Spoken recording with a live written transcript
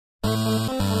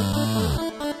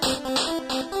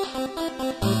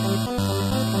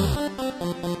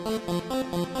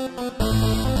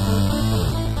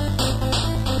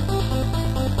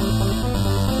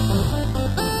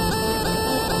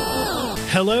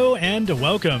Hello and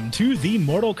welcome to the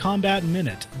Mortal Kombat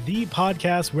Minute, the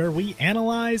podcast where we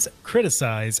analyze,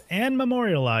 criticize, and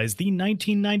memorialize the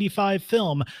 1995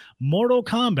 film Mortal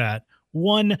Kombat,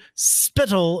 one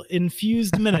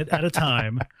spittle-infused minute at a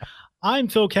time. I'm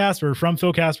Phil Casper from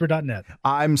philcasper.net.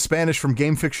 I'm Spanish from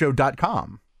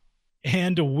GameFixShow.com.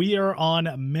 And we are on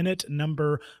minute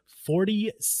number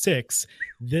 46.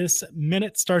 This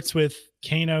minute starts with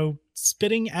Kano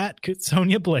spitting at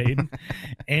Sonya Blade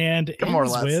and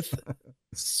ends with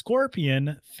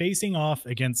Scorpion facing off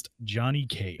against Johnny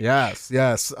Cage. Yes.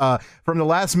 From the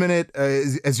last minute,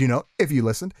 as you know, if you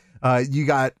listened, you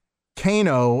got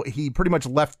Kano. He pretty much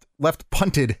left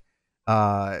punted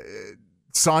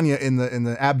Sonya in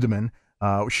the abdomen.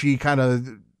 She kind of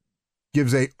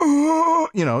gives a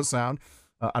sound.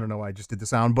 I don't know why I just did the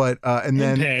sound, but in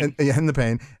the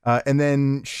pain. And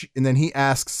then he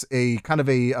asks a kind of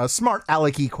a smart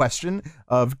alecky question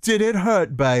of, "Did it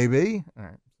hurt, baby?" All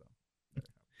right, so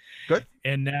good.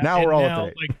 And now we're all up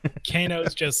to date. Like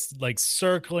Kano's just like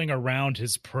circling around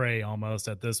his prey almost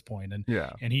at this point,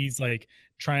 and he's like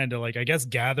trying to like I guess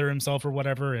gather himself or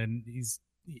whatever, and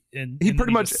he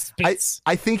pretty much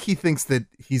I think he thinks that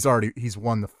he's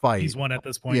won the fight. He's won at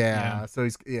this point. Yeah. So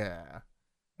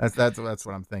That's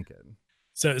what I'm thinking.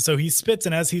 So he spits,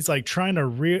 and as he's like trying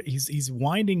to he's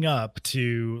winding up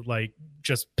to like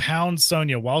just pound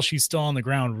Sonya while she's still on the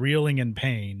ground, reeling in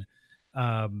pain.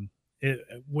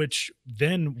 Which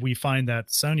then we find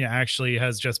that Sonya actually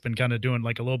has just been kind of doing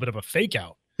like a little bit of a fake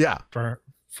out. Yeah. For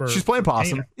she's playing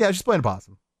possum. Kano. Yeah, she's playing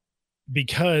possum.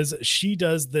 Because she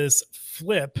does this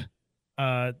flip,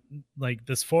 like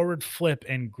this forward flip,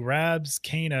 and grabs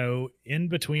Kano in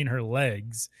between her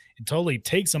legs and totally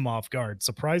takes him off guard,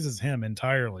 surprises him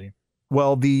entirely.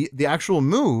 Well, the actual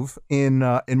move in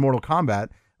Mortal Kombat,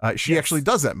 she actually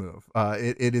does that move.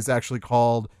 It is actually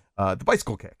called the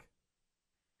bicycle kick.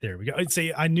 There we go. I'd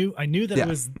say I knew that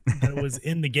it was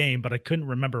in the game, but I couldn't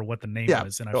remember what the name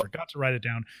was, and I forgot to write it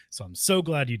down. So I'm so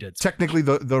glad you did. Technically,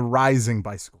 the rising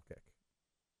bicycle kick,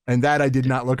 and that I did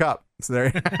not look up. So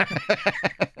there.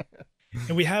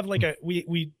 And we have like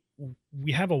we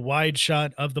have a wide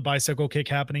shot of the bicycle kick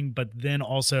happening, but then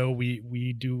also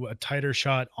we do a tighter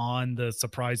shot on the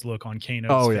surprise look on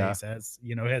Kano's face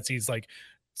as he's like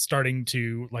starting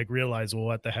to like realize, well,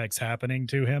 what the heck's happening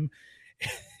to him.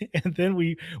 And then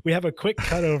we have a quick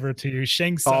cut over to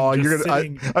Shang Tsung.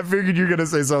 I figured you're gonna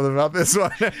say something about this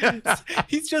one.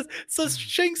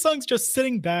 Shang Tsung's just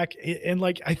sitting back, and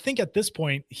like I think at this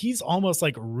point he's almost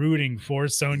like rooting for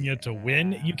Sonya to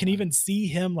win. You can even see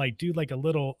him like do like a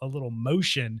little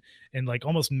motion and like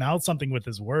almost mouth something with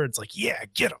his words, like "Yeah,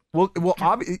 get him." Well,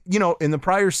 in the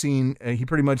prior scene, he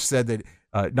pretty much said that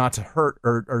not to hurt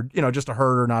or just to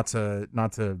hurt her, not to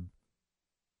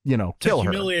kill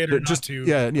her, humiliate her, just to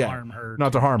harm her,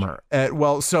 not to harm her.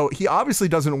 Well, so he obviously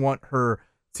doesn't want her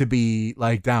to be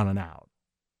like down and out.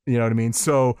 You know what I mean?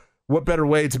 So what better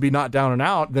way to be not down and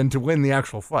out than to win the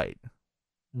actual fight?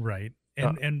 Right.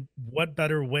 And what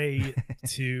better way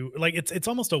to like it's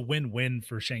almost a win-win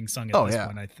for Shang Tsung at this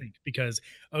point, I think, because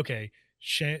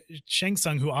Shang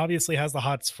Tsung, who obviously has the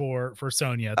hots for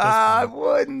Sonya at this point. I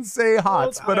wouldn't say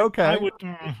hots, but okay. I would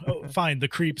find the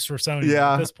creeps for Sonya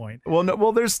at this point. Well,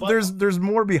 no, there's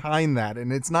more behind that,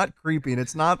 and it's not creepy, and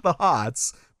it's not the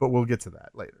hots, but we'll get to that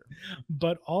later.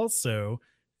 But also,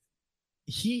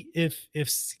 if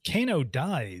Kano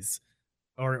dies,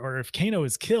 or if Kano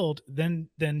is killed, then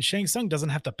Shang Tsung doesn't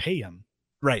have to pay him,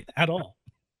 right, at all.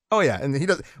 Oh yeah, and he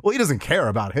doesn't care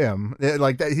about him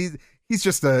like that. He's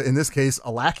just in this case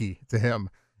a lackey to him.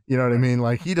 You know what I mean?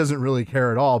 Like he doesn't really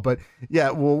care at all. But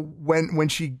yeah, well, when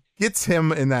she gets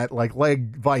him in that like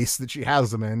leg vice that she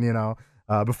has him in,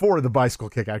 before the bicycle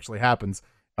kick actually happens,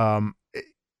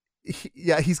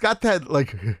 he's got that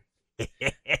like,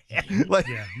 he's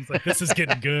like, this is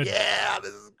getting good. Yeah,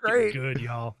 this is great. Getting good,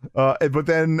 y'all. But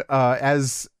then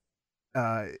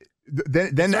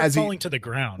then as falling to the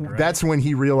ground, right? That's when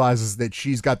he realizes that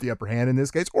she's got the upper hand in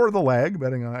this case, or the leg,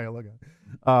 depending on how you look at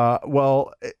it.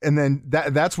 Well, and then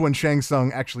that's when Shang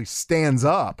Tsung actually stands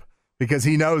up, because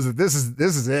he knows that this is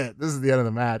it. This is the end of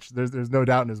the match. There's no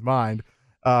doubt in his mind.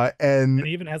 And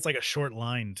he even has like a short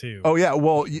line too. Oh yeah,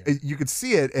 well you could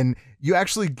see it, and you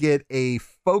actually get a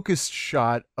focused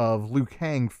shot of Liu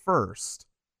Kang first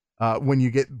when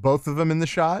you get both of them in the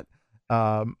shot.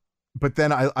 But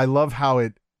then I love how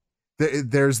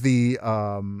there's the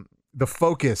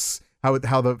focus, how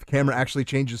the camera actually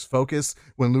changes focus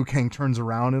when Liu Kang turns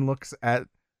around and looks at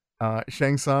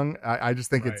Shang Tsung. I just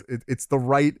think it's the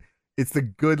right, it's the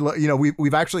good,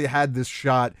 we've actually had this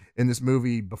shot in this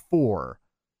movie before,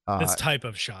 This type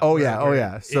of shot. Oh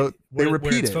yeah. So they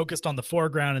repeat where it's it, focused on the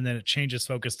foreground and then it changes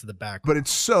focus to the background. but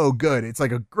it's so good. It's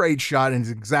like a great shot, and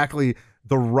it's exactly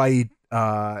the right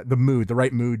the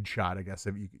right mood shot, I guess,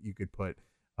 if you could put.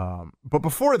 But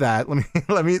before that,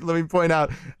 let me point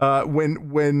out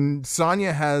when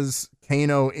Sonya has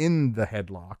Kano in the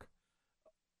headlock,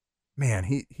 man,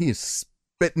 he is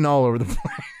spitting all over the place.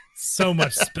 So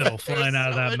much spittle flying out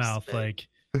of that mouth. Spit.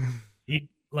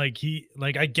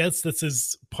 Like I guess this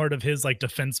is part of his like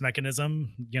defense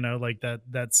mechanism, like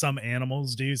that some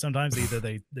animals do sometimes. Either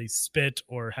they spit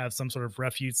or have some sort of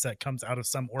refuse that comes out of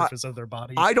some orifice of their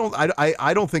body. I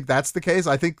don't think that's the case.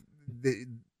 I think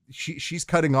she's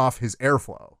cutting off his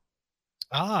airflow.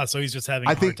 So he's just having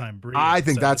a hard time breathing. I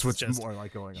think so that's what's more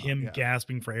like going on. Him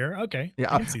gasping for air. Okay.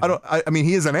 Yeah. I mean,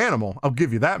 he is an animal. I'll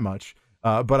give you that much.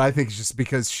 But I think it's just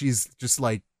because she's just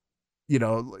like,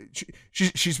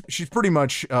 she's pretty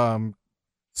much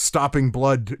stopping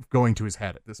blood going to his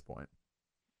head at this point.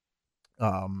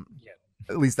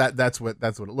 At least that's what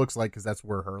it looks like, because that's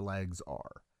where her legs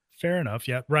are. Fair enough.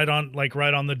 Yeah, right on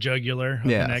the jugular of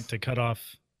the neck to cut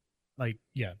off. A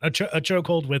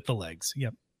chokehold with the legs.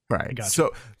 Yep. Right.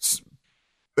 So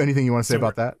anything you want to say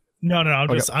about that? No.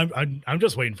 I'm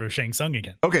just waiting for Shang Tsung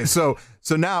again. Okay, so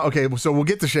now, so we'll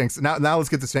get to Shang. Now let's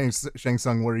get to Shang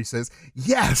Tsung, where he says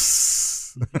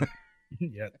yes.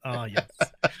 Yes.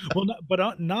 Well,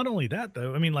 not only that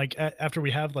though. I mean, like after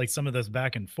we have like some of this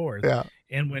back and forth,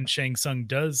 and when Shang Tsung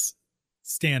does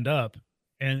stand up,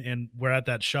 and we're at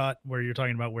that shot where you're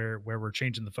talking about where we're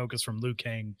changing the focus from Liu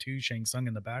Kang to Shang Tsung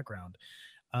in the background.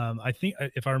 I think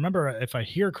if I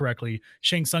hear correctly,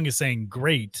 Shang Tsung is saying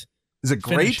great. Is it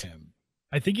great? Him.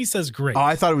 I think he says great. Oh,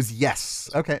 I thought it was yes.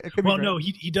 Okay. It could be great. No,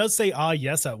 he does say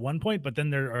yes at one point, but then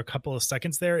there are a couple of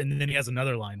seconds there, and then he has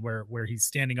another line where he's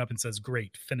standing up and says,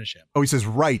 "Great, finish him." Oh, he says,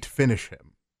 "Right, finish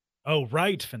him." Oh,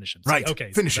 right, finish him. Right,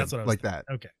 okay, finish so him. That's what I was like thinking.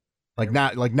 that.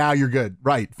 Okay. Now you're good.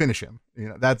 Right, finish him.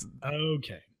 That's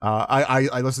okay.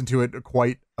 I listened to it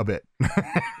quite a bit.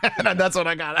 And that's what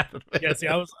I got out of it. Yeah, see,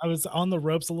 I was on the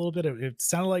ropes a little bit. It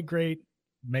sounded like great.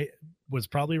 Was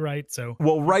probably right. So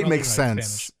right makes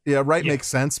sense. Yeah, right makes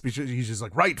sense, because he's just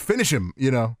like, right, finish him.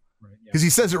 Because he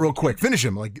says it real quick. Finish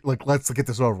him. Like let's get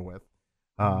this over with.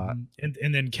 And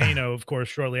then Kano, of course,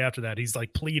 shortly after that, he's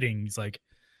like pleading. He's like,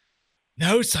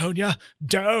 "No, Sonya,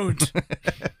 don't."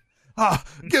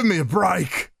 Give me a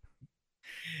break.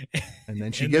 And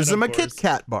then she gives him a Kit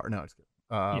Kat bar. No, it's good.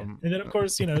 And then of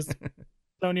course,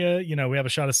 Sonya, we have a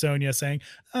shot of Sonya saying,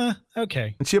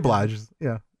 okay. And she obliges.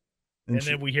 Yeah. And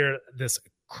then we hear this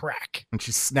crack. And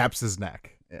she snaps his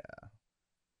neck. Yeah.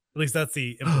 At least that's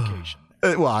the implication.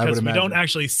 Well, I would imagine. We don't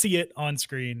actually see it on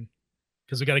screen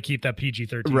because we got to keep that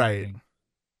PG-13 right rating.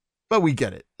 But we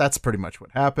get it. That's pretty much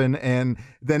what happened. And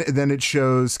then it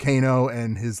shows Kano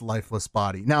and his lifeless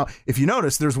body. Now, if you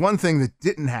notice, there's one thing that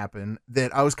didn't happen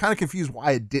that I was kind of confused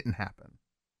why it didn't happen.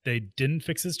 They didn't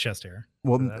fix his chest hair.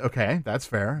 Well, okay, that's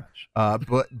fair.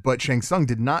 But Shang Tsung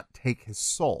did not take his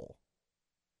soul.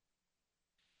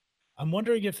 I'm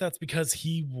wondering if that's because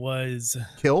he was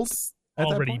killed,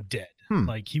 already dead.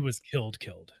 Like he was killed.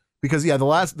 Because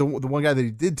the one guy that he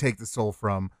did take the soul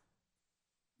from,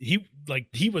 he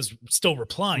was still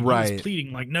replying. Right. He was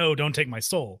pleading like, "No, don't take my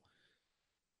soul."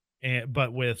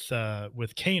 But with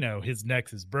Kano, his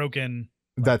neck is broken.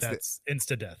 That's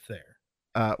insta death there.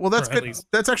 Well, that's good.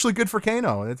 That's actually good for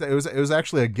Kano. It was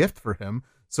actually a gift for him.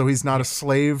 So he's not a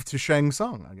slave to Shang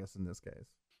Tsung, I guess, in this case.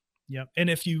 Yeah, and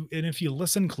if you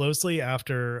listen closely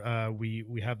after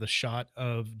we have the shot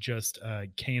of just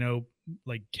Kano,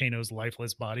 like Kano's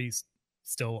lifeless body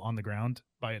still on the ground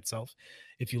by itself.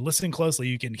 If you listen closely,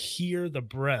 you can hear the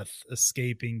breath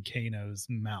escaping Kano's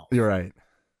mouth. You're right.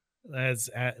 As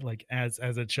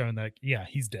it's shown that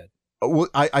he's dead. Well,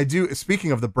 I do.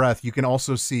 Speaking of the breath, you can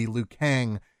also see Liu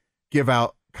Kang give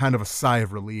out kind of a sigh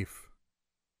of relief,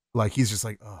 like he's just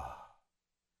like, oh.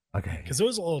 Okay, because it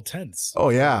was a little tense. Oh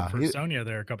yeah, for Sonya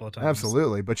there a couple of times.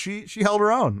 Absolutely, but she held her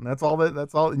own. That's all.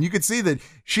 And you could see that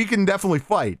she can definitely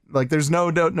fight. Like there's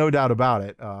no doubt about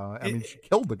it. I mean, she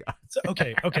killed the guy.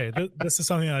 Okay. This is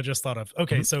something I just thought of.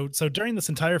 Okay, mm-hmm. so during this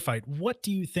entire fight, what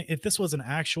do you think? If this was an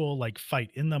actual like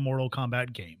fight in the Mortal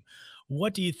Kombat game,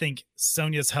 what do you think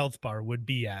Sonya's health bar would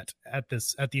be at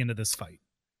the end of this fight?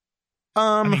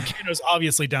 I mean, Kano's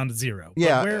obviously down to 0.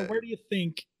 Yeah. Where do you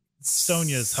think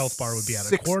Sonya's health bar would be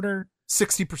at? A quarter?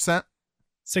 60%.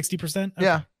 60%? Okay.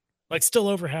 Yeah. Like still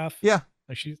over half? Yeah.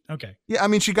 Like she's okay. Yeah, I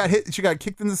mean she got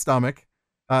kicked in the stomach.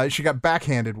 She got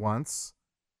backhanded once.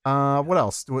 What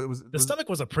else? The stomach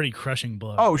was a pretty crushing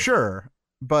blow. Oh, sure.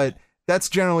 But that's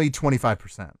generally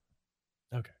 25%.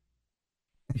 Okay.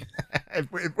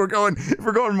 if we're going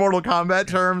Mortal Kombat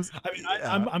terms. I mean,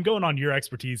 I'm going on your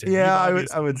expertise here. Yeah,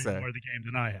 You've I would obviously say more of the game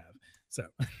than I have. So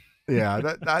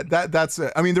yeah, that's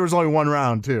it. I mean, there was only one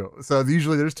round too, so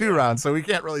usually there's two rounds, so we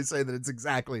can't really say that it's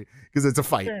exactly because it's a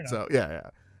fight. So yeah.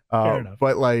 Fair enough.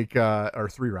 But like, or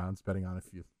 3 rounds, depending on if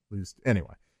you lose.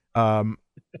 Anyway,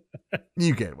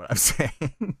 you get what I'm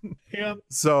saying. Yeah.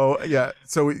 So yeah,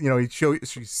 so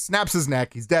she snaps his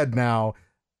neck. He's dead now.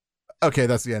 Okay,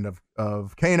 that's the end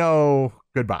of Kano.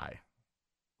 Goodbye.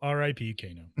 R.I.P.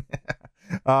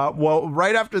 Kano. Well,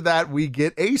 right after that, we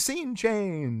get a scene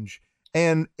change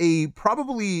and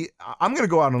probably, I'm going to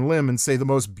go out on a limb and say the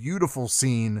most beautiful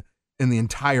scene in the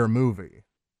entire movie.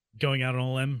 Going out on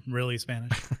a limb, really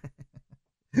Spanish?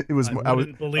 It was. I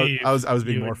was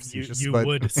being more facetious. You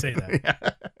would say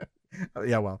that.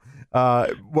 Yeah. Well,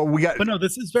 we got. But no,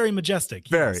 this is very majestic.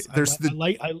 Very. Yes. There's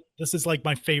this is like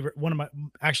my favorite.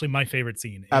 My favorite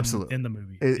scene. Absolutely. In the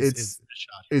movie. It's the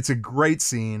shot. It's a great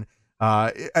scene.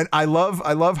 And I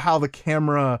love how the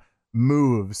camera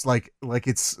moves like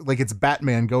it's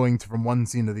Batman going from one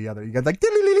scene to the other. You got like.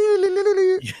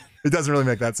 It doesn't really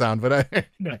make that sound, but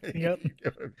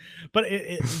but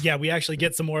we actually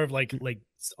get some more of like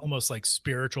almost like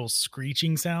spiritual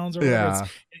screeching sounds or whatever. Yeah.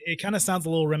 It kind of sounds a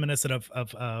little reminiscent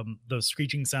of those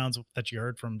screeching sounds that you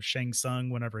heard from Shang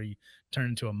Tsung whenever he turned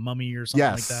into a mummy or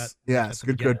something like that. Yes.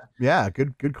 Good. Yeah.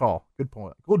 Good call. Good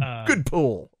point. Good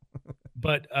pull.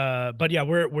 But yeah,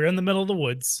 we're in the middle of the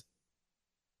woods,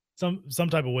 some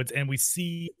type of woods, and we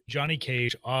see Johnny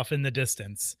Cage off in the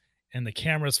distance. And the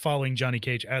camera's following Johnny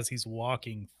Cage as he's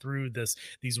walking through these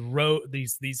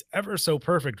ever so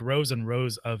perfect rows and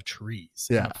rows of trees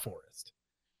in the forest.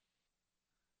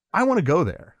 I want to go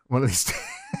there one of these days.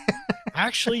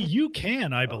 Actually, you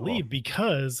can, I believe,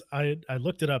 because I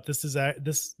looked it up. This is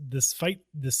this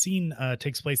scene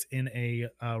takes place in a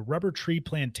rubber tree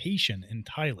plantation in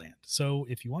Thailand. So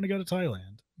if you want to go to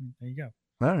Thailand, there you go.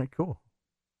 All right, cool.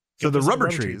 So the rubber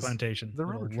trees plantation,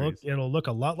 it'll look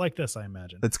a lot like this, I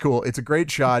imagine. That's cool. It's a great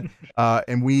shot.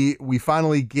 And we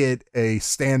finally get a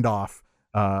standoff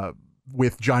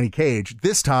with Johnny Cage,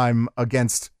 this time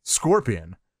against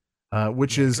Scorpion,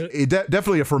 which is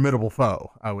definitely a formidable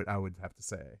foe, I would have to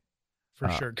say.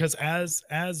 For sure. Because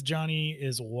as Johnny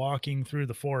is walking through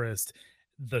the forest,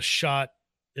 the shot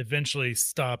eventually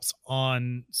stops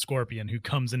on Scorpion, who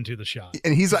comes into the shot.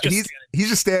 And he's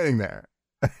just standing there.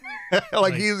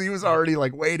 like he was already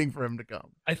like waiting for him to come.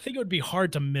 I think it would be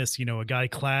hard to miss, a guy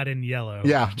clad in yellow,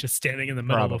 just standing in the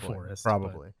middle of the forest.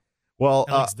 Probably. Well,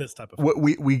 this type of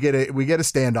we get a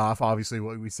standoff. Obviously,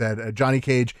 what we said, Johnny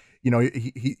Cage,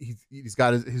 he's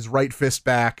got his right fist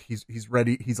back. He's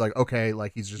ready. He's like, okay,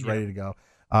 like he's just ready to go.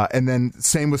 And then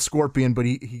same with Scorpion, but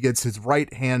he gets his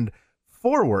right hand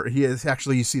forward. He is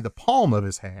actually, you see the palm of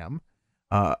his hand.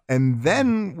 And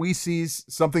then we see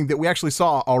something that we actually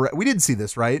saw already. We did see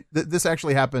this, right? This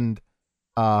actually happened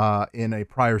in a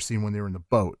prior scene when they were in the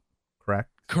boat, correct?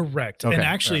 Correct. Okay. And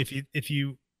actually, if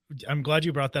you, I'm glad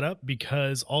you brought that up,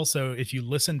 because also if you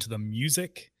listen to the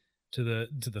music, to the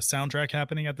soundtrack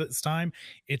happening at this time,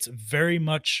 it's very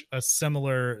much a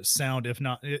similar sound. If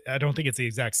not, I don't think it's the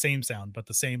exact same sound, but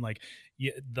the same, like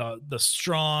the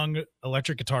strong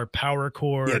electric guitar power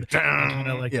chord, kind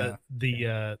of like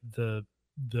the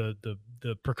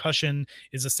percussion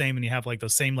is the same, and you have like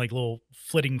those same like little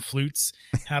flitting flutes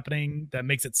happening that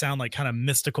makes it sound like kind of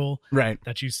mystical, right?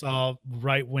 That you saw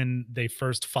right when they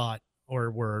first fought or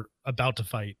were about to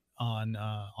fight on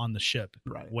the ship,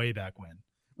 right? Way back when.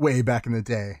 Way back in the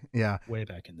day, yeah. Way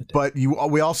back in the day. But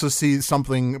we also see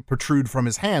something protrude from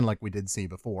his hand, like we did see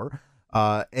before,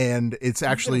 and it's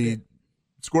actually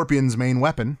Scorpion's main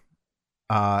weapon,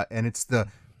 and it's the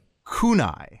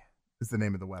kunai. Is the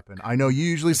name of the weapon. I know you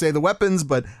usually say the weapons,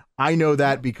 but I know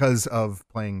that because of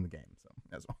playing the game. So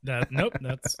as well.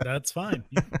 That's fine.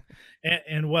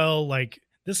 And well, like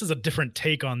this is a different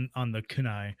take on the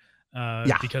kunai,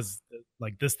 because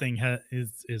like this thing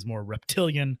is more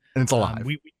reptilian and it's alive.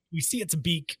 We see its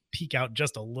beak peek out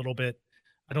just a little bit.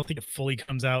 I don't think it fully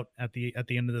comes out at the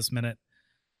end of this minute,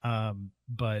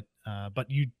 but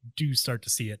you do start to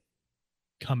see it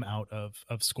come out of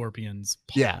Scorpion's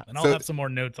palm. Yeah, and I'll have some more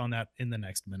notes on that in the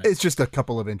next minute. It's just a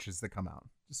couple of inches that come out,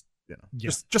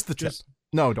 just the tip.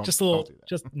 No, don't. Just a little. Don't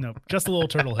do that. Just a little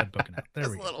turtle head poking out. There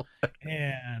we go.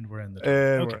 And we're in the.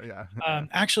 Okay.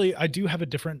 Actually, I do have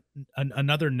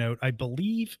another note. I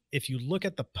believe if you look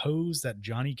at the pose that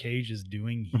Johnny Cage is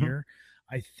doing here,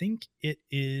 I think it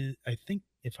is. I think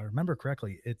if I remember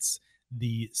correctly, it's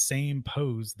the same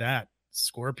pose that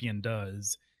Scorpion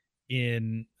does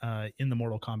in the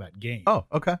Mortal Kombat game. Oh,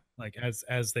 okay. Like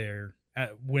as they're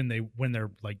when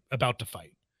they're like about to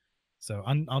fight. So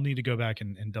I'll need to go back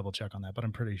and double check on that, but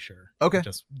I'm pretty sure. Okay. It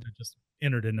just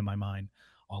entered into my mind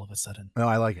all of a sudden. No,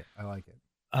 I like it. I like it.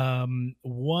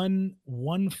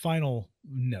 One final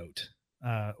note,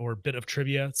 or bit of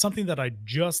trivia, something that I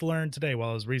just learned today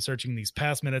while I was researching these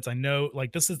past minutes. I know,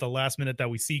 like, this is the last minute that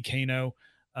we see Kano,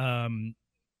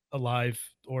 alive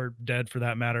or dead for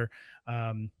that matter,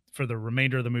 for the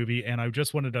remainder of the movie. And I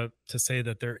just wanted to say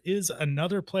that there is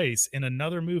another place in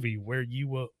another movie where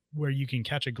you can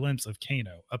catch a glimpse of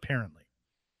Kano, apparently.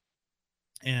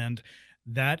 And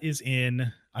that is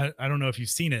in, I don't know if you've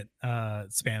seen it,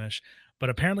 Spanish, but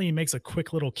apparently he makes a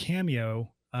quick little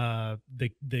cameo,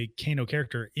 the Kano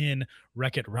character, in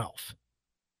Wreck-It Ralph.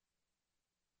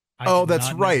 Oh,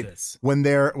 that's right. When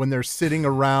they're sitting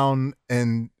around,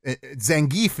 and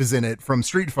Zangief is in it from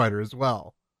Street Fighter as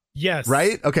well. Yes.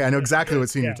 Right. Okay, I know exactly what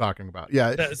scene you're talking about.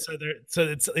 Yeah. So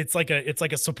it's like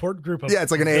a support group of,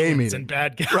 it's like an AA meeting and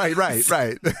bad guys.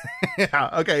 Right. Yeah.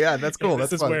 Okay. Yeah, that's cool.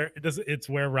 That's funny. It's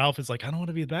where Ralph is like, I don't want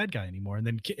to be the bad guy anymore, and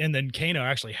then Kano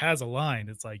actually has a line.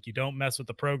 It's like, you don't mess with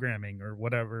the programming or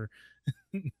whatever.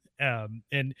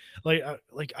 And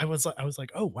I was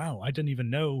like, oh wow, I didn't even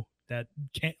know that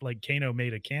Kano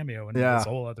made a cameo in this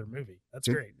whole other movie. That's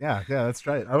great. Yeah, that's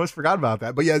right. I always forgot about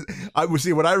that. But yeah, I would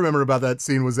see what I remember about that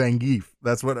scene was Zangief.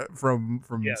 That's what from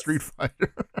Street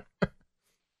Fighter.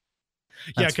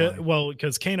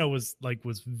 Because Kano was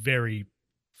very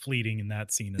fleeting in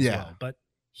that scene as well. But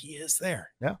he is there.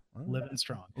 Yeah. Living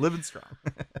strong.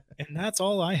 And that's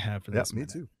all I have for this. Yeah, me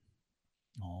too.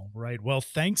 All right. Well,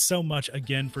 thanks so much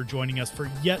again for joining us for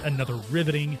yet another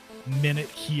riveting minute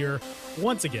here.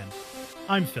 Once again,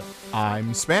 I'm Phil.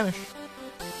 I'm Spanish.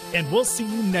 And we'll see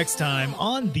you next time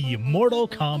on the Mortal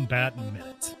Kombat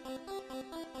Minute.